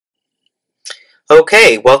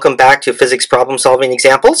Okay, welcome back to physics problem solving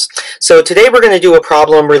examples. So today we're going to do a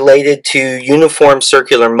problem related to uniform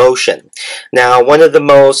circular motion. Now, one of the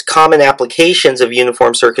most common applications of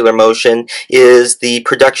uniform circular motion is the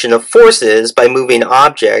production of forces by moving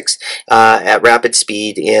objects at rapid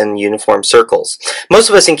speed in uniform circles. Most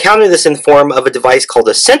of us encounter this in the form of a device called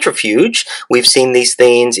a centrifuge. We've seen these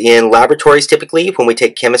things in laboratories typically when we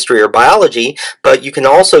take chemistry or biology, but you can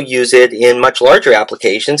also use it in much larger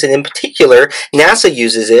applications, and in particular, NASA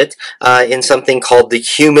uses it in something called the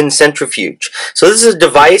Human Centrifuge. So this is a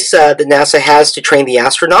device that NASA has to train the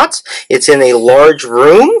astronauts. It's in a large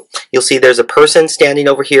room. You'll see there's a person standing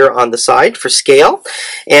over here on the side for scale.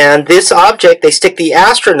 And this object, they stick the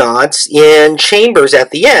astronauts in chambers at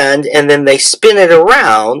the end, and then they spin it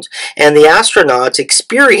around, and the astronauts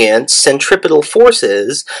experience centripetal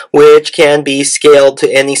forces, which can be scaled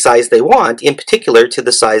to any size they want, in particular to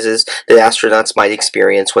the sizes that astronauts might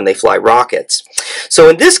experience when they fly rockets. So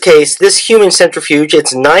in this case, this human centrifuge,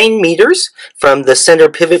 it's 9 meters from the center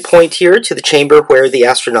pivot point here to the chamber where the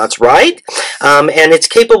astronauts ride, and it's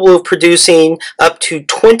capable of producing up to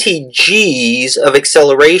 20 Gs of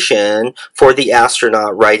acceleration for the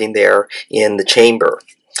astronaut riding there in the chamber.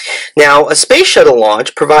 Now, a space shuttle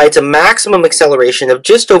launch provides a maximum acceleration of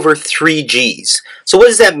just over 3 Gs. So what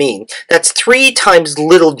does that mean? That's 3 times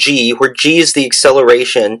little g, where g is the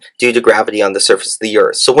acceleration due to gravity on the surface of the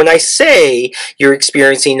Earth. So when I say you're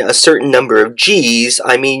experiencing a certain number of Gs,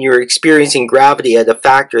 I mean you're experiencing gravity at a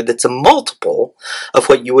factor that's a multiple of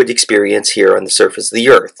what you would experience here on the surface of the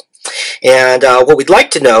Earth. And what we'd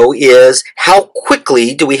like to know is how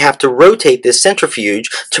quickly do we have to rotate this centrifuge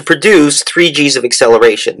to produce 3 Gs of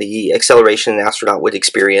acceleration, the acceleration an astronaut would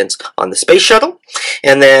experience on the space shuttle.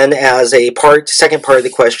 And then as a second part of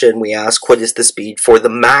the question, we ask what is the speed for the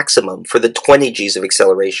maximum, for the 20 Gs of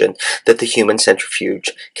acceleration that the human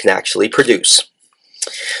centrifuge can actually produce.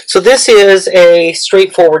 So this is a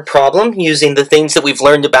straightforward problem using the things that we've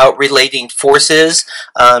learned about relating forces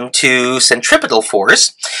to centripetal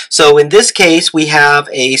force. So in this case, we have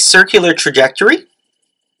a circular trajectory.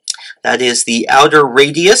 That is the outer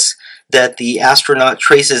radius that the astronaut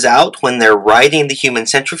traces out when they're riding the human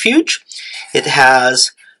centrifuge. It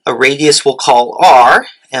has a radius we'll call r,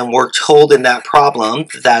 and we're told in that problem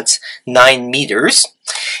that that's 9 meters.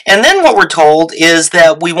 And then what we're told is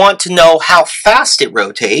that we want to know how fast it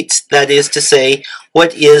rotates. That is to say,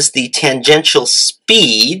 what is the tangential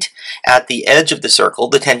speed at the edge of the circle,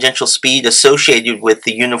 the tangential speed associated with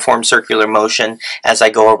the uniform circular motion as I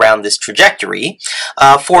go around this trajectory,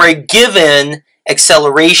 for a given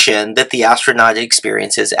acceleration that the astronaut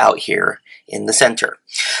experiences out here in the center,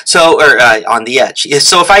 or on the edge.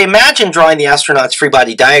 So if I imagine drawing the astronaut's free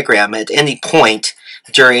body diagram at any point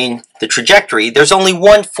during the trajectory, there's only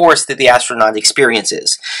one force that the astronaut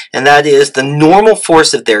experiences, and that is the normal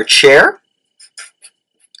force of their chair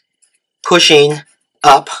pushing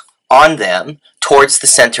up on them towards the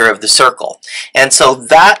center of the circle. And so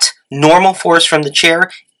that normal force from the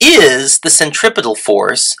chair is the centripetal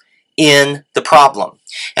force in the problem.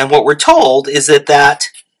 And what we're told is that that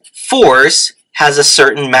force has a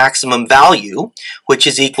certain maximum value, which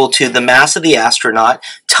is equal to the mass of the astronaut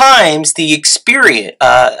times the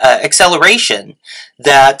acceleration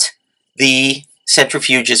that the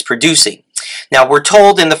centrifuge is producing. Now, we're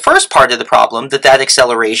told in the first part of the problem that that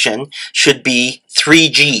acceleration should be 3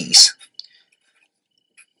 Gs.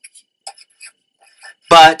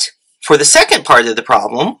 But for the second part of the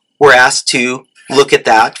problem, we're asked to look at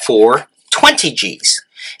that for 20 Gs.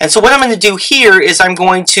 And so what I'm going to do here is I'm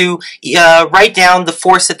going to write down the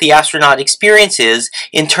force that the astronaut experiences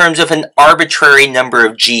in terms of an arbitrary number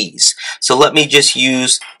of Gs. So let me just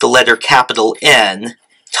use the letter capital N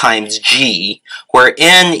times G, where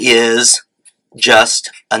N is just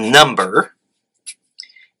a number,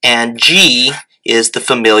 and G is the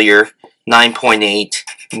familiar 9.8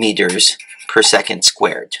 meters per second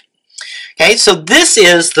squared. Okay, so this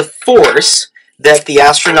is the force that the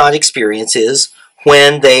astronaut experiences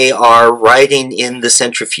when they are riding in the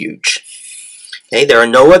centrifuge. Okay, there are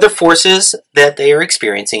no other forces that they are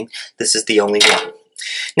experiencing. This is the only one.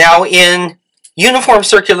 Now, in uniform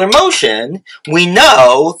circular motion, we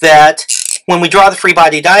know that when we draw the free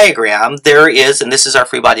body diagram, there is, and this is our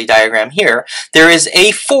free body diagram here, there is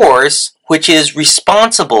a force which is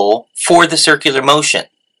responsible for the circular motion.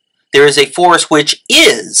 There is a force which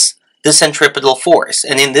is the centripetal force.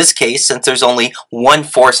 And in this case, since there's only one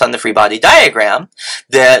force on the free body diagram,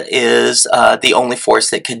 that is the only force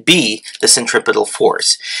that could be the centripetal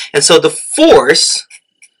force. And so the force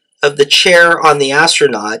of the chair on the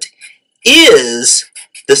astronaut is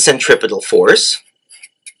the centripetal force.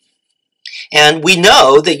 And we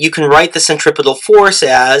know that you can write the centripetal force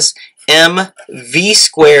as mv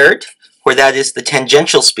squared, where that is the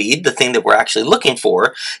tangential speed, the thing that we're actually looking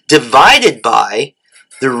for, divided by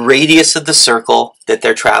the radius of the circle that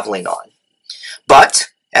they're traveling on. But,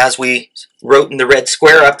 as we wrote in the red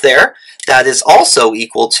square up there, that is also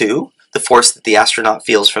equal to the force that the astronaut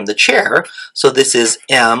feels from the chair. So this is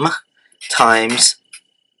m times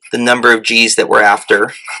the number of g's that we're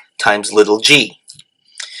after times little g.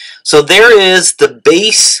 So there is the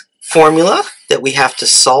base formula that we have to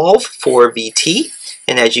solve for VT.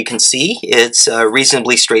 And as you can see, it's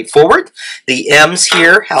reasonably straightforward. The m's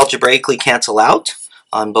here algebraically cancel out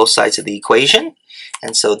on both sides of the equation.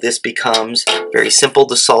 And so this becomes very simple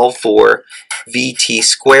to solve for. VT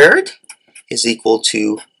squared is equal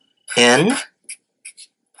to n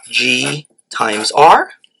g times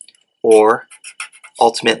r, or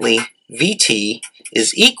ultimately VT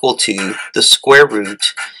is equal to the square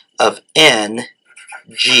root of n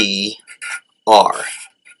g r.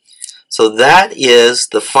 So that is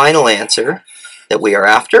the final answer that we are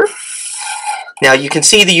after. Now you can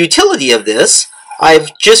see the utility of this.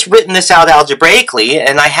 I've just written this out algebraically,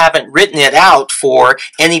 and I haven't written it out for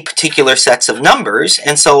any particular sets of numbers,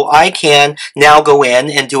 and so I can now go in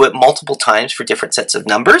and do it multiple times for different sets of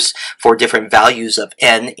numbers, for different values of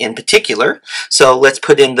n in particular. So let's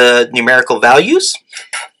put in the numerical values.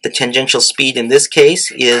 The tangential speed in this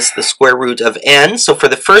case is the square root of n. So for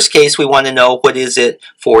the first case, we want to know what is it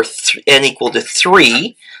for n equal to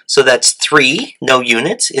 3. So that's 3, no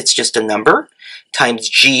units, it's just a number, times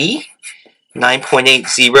g,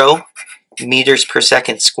 9.80 meters per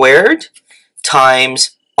second squared,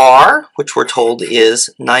 times r, which we're told is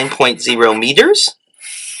 9.0 meters.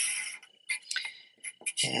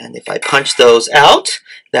 And if I punch those out,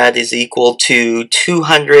 that is equal to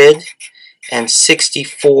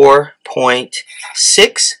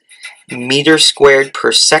 264.6 meters squared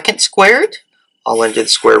per second squared, all under the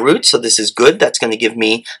square root. So this is good. That's going to give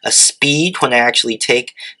me a speed when I actually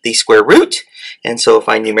take the square root. And so if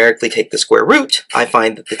I numerically take the square root, I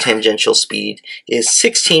find that the tangential speed is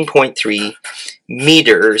 16.3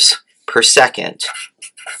 meters per second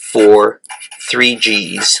for 3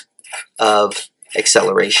 g's of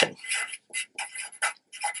acceleration.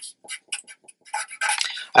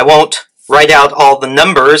 I won't write out all the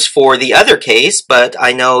numbers for the other case, but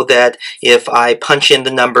I know that if I punch in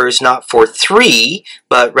the numbers not for 3,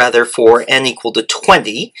 but rather for n equal to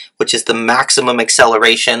 20, which is the maximum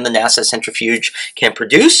acceleration the NASA centrifuge can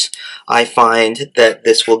produce, I find that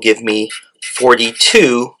this will give me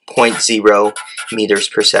 42.0 meters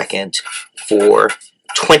per second for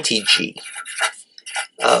 20 g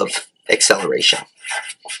of acceleration.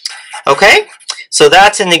 Okay? So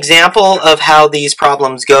that's an example of how these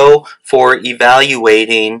problems go for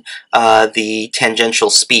evaluating the tangential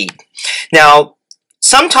speed. Now,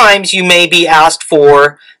 sometimes you may be asked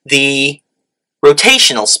for the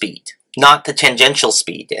rotational speed, not the tangential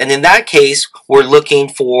speed. And in that case, we're looking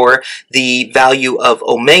for the value of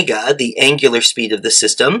omega, the angular speed of the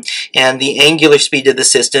system. And the angular speed of the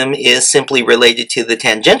system is simply related to the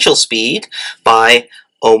tangential speed by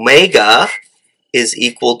omega is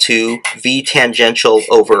equal to v tangential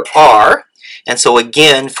over r. And so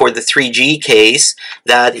again, for the 3g case,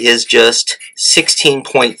 that is just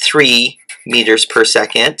 16.3 meters per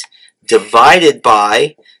second divided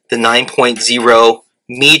by the 9.0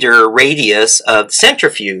 meter radius of the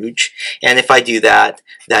centrifuge. And if I do that,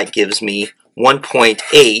 that gives me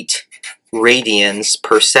 1.8 radians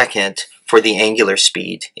per second for the angular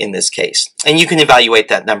speed in this case. And you can evaluate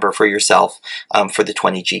that number for yourself for the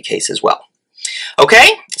 20g case as well.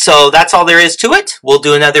 Okay, so that's all there is to it. We'll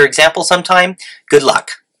do another example sometime. Good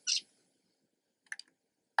luck.